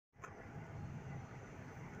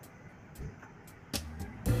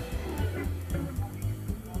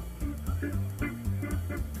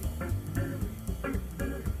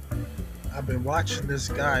I've been watching this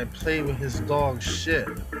guy play with his dog shit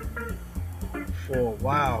for a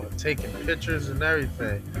while, taking pictures and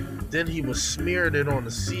everything. Then he was smeared it on the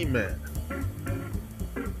cement.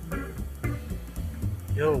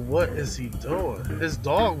 Yo, what is he doing? His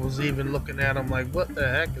dog was even looking at him like, what the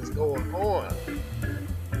heck is going on?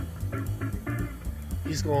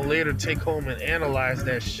 He's gonna later take home and analyze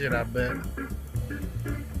that shit, I bet.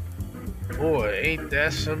 Boy, ain't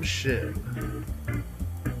that some shit.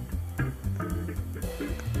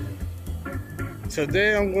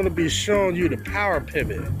 Today I'm going to be showing you the power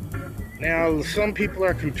pivot. Now, some people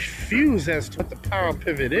are confused as to what the power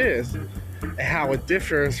pivot is and how it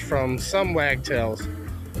differs from some wagtails,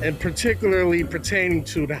 and particularly pertaining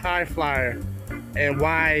to the high flyer, and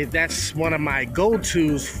why that's one of my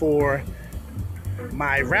go-tos for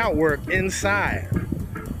my route work inside.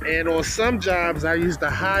 And on some jobs I use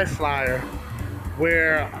the high flyer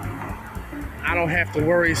where I don't have to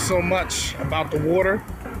worry so much about the water,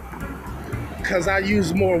 because I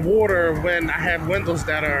use more water when I have windows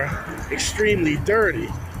that are extremely dirty.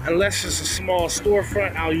 Unless it's a small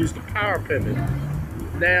storefront, I'll use the power pivot.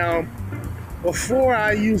 Now, before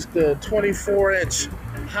I used the 24-inch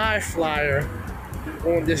high flyer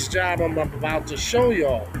on this job I'm about to show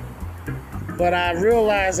y'all, but I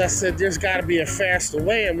realized, I said, there's got to be a faster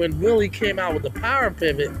way. And when Willie came out with the power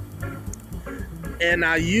pivot, and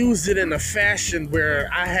I used it in a fashion where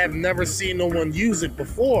I have never seen no one use it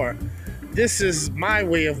before, this is my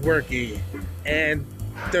way of working. And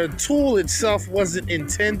the tool itself wasn't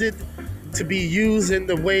intended to be used in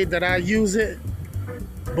the way that I use it.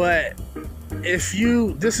 But this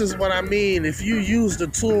is what I mean. If you use the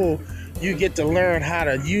tool, you get to learn how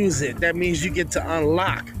to use it. That means you get to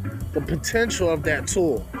unlock the potential of that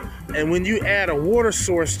tool. And when you add a water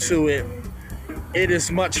source to it, it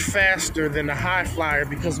is much faster than the high flyer,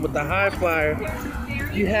 because with the high flyer,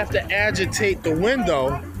 you have to agitate the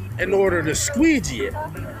window in order to squeegee it.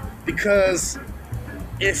 Because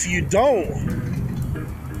if you don't,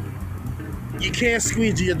 you can't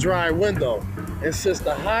squeegee a dry window. And since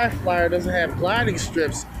the high flyer doesn't have gliding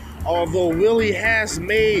strips, although Willie has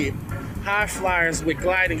made high flyers with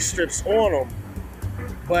gliding strips on them,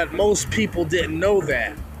 but most people didn't know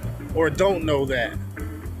that, or don't know that.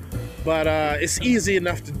 But it's easy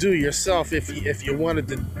enough to do yourself if you wanted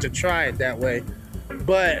to try it that way.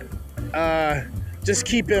 But just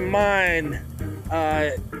keep in mind,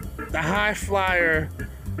 the high flyer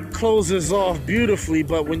closes off beautifully,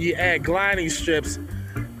 but when you add gliding strips,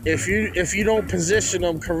 if you don't position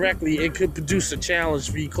them correctly, it could produce a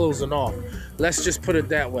challenge for you closing off. Let's just put it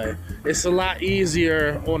that way. It's a lot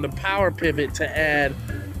easier on the power pivot to add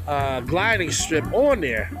gliding strip on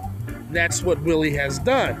there. That's what Willie has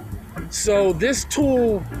done. So this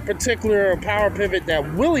tool, particular power pivot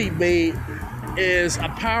that Willie made, is a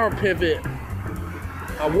power pivot,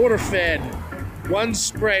 a water-fed, one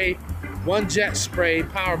spray, one jet spray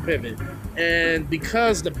power pivot. And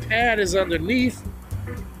because the pad is underneath,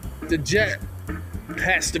 the jet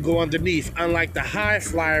has to go underneath, unlike the high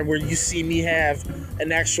flyer where you see me have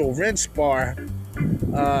an actual rinse bar,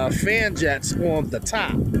 fan jets on the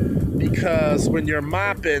top, because when you're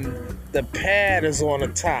mopping, the pad is on the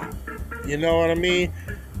top. You know what I mean?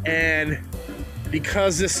 And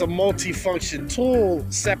because it's a multi-function tool,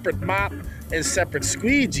 separate mop and separate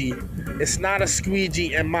squeegee, it's not a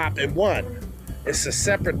squeegee and mop in one. It's a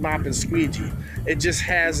separate mop and squeegee. It just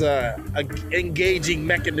has a engaging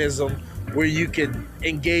mechanism where you can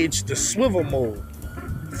engage the swivel mode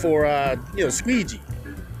for squeegee.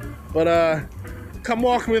 But come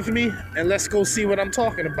walk with me and let's go see what I'm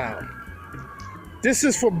talking about. This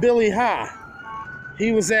is for Billy Ha.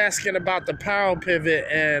 He was asking about the power pivot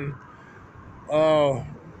and how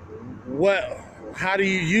do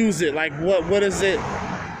you use it? Like what is it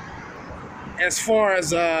as far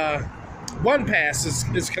as one pass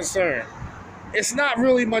is concerned? It's not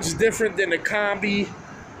really much different than the combi.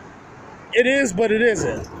 It is, but it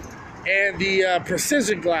isn't. And the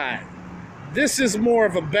precision glide. This is more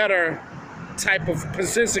of a better type of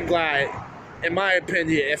precision glide, in my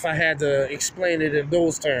opinion, if I had to explain it in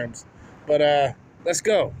those terms. But let's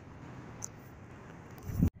go.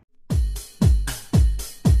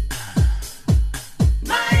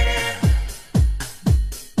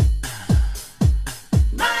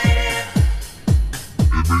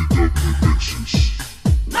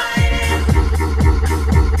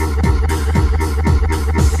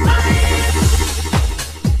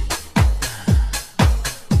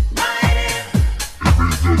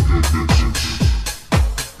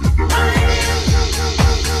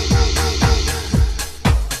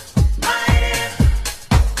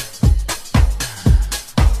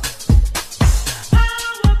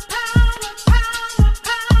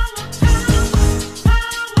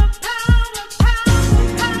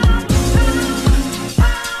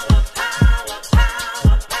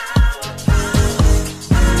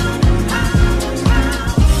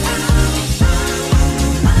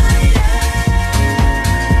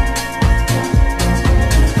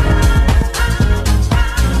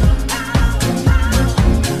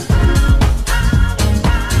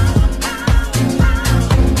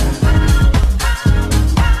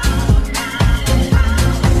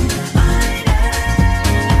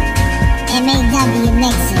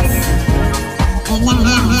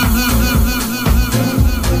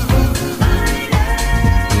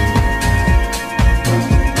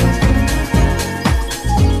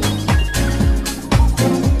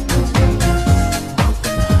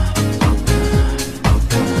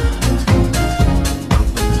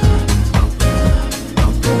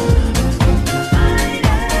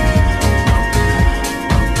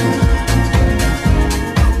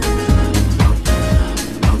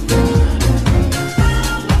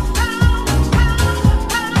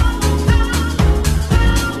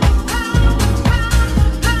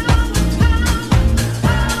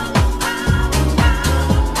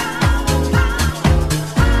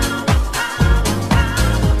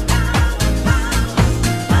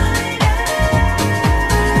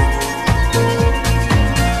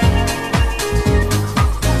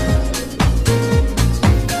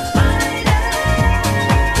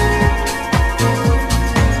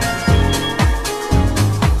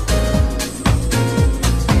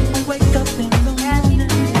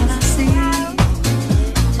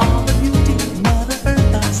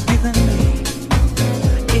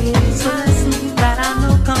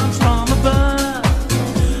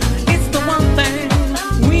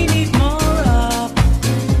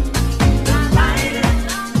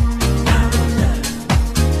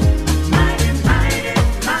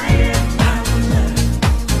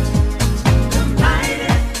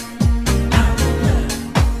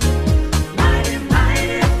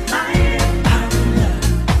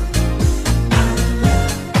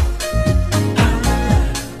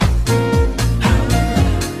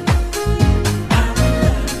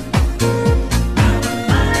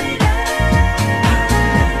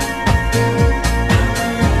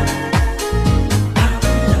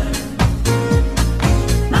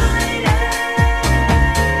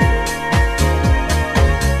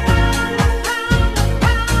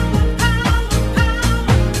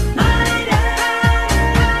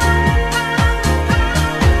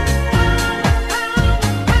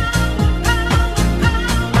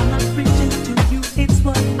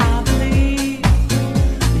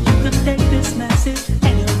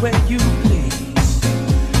 way you please.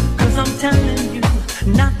 Cause I'm telling you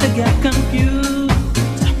not to get confused.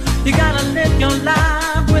 You gotta live your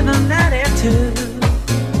life with an attitude.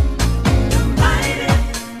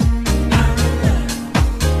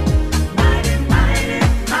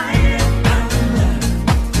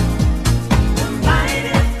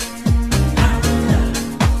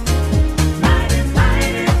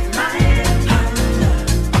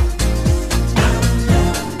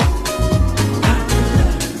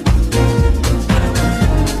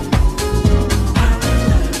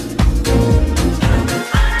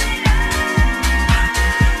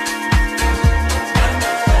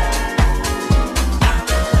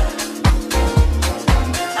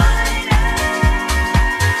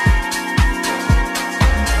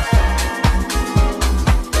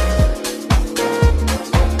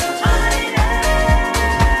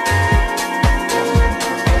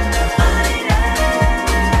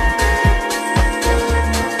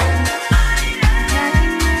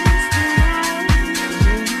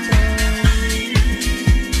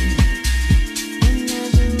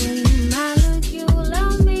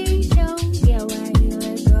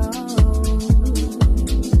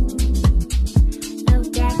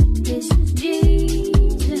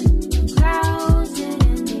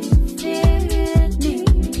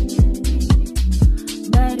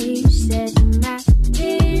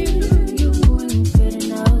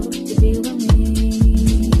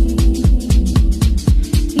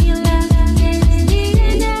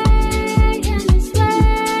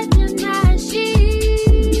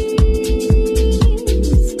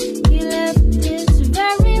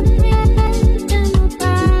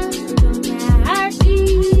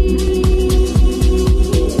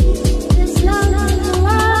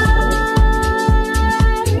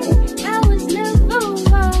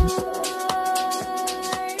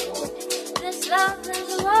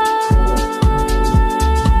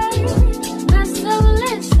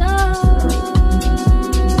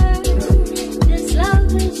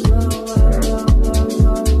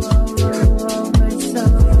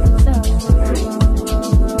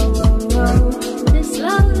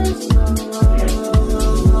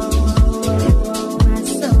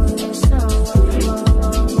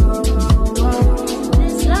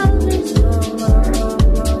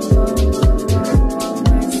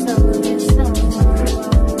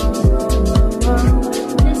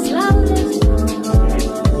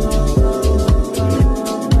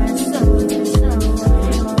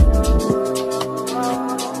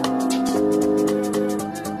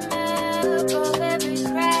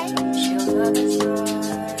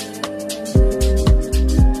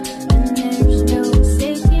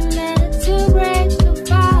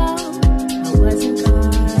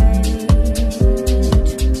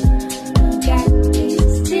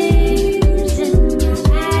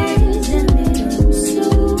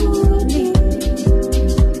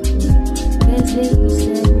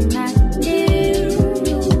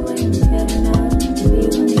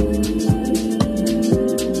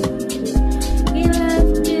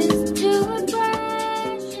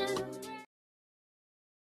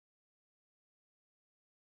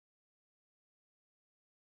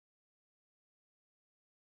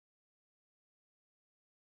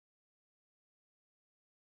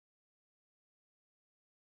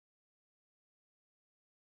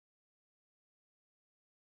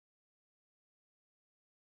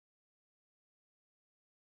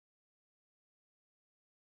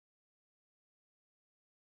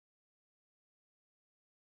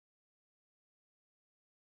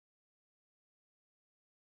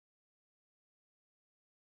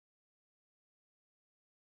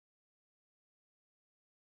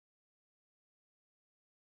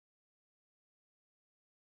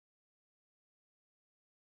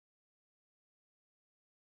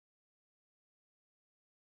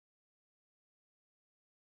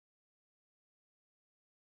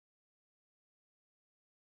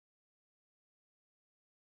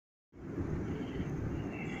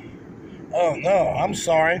 Oh no, I'm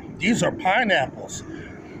sorry. These are pineapples.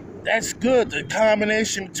 That's good. The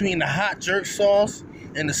combination between the hot jerk sauce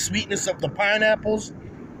and the sweetness of the pineapples,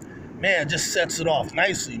 man, just sets it off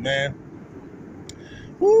nicely, man.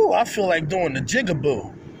 Ooh, I feel like doing the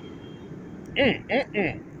jigaboo.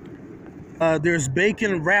 There's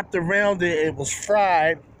bacon wrapped around it. It was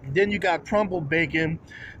fried. Then you got crumbled bacon.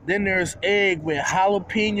 Then there's egg with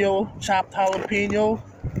jalapeno, chopped jalapeno,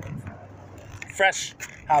 fresh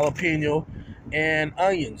jalapeno, and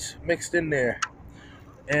onions mixed in there.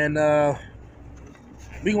 And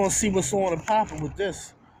we gonna see what's on and popping with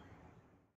this.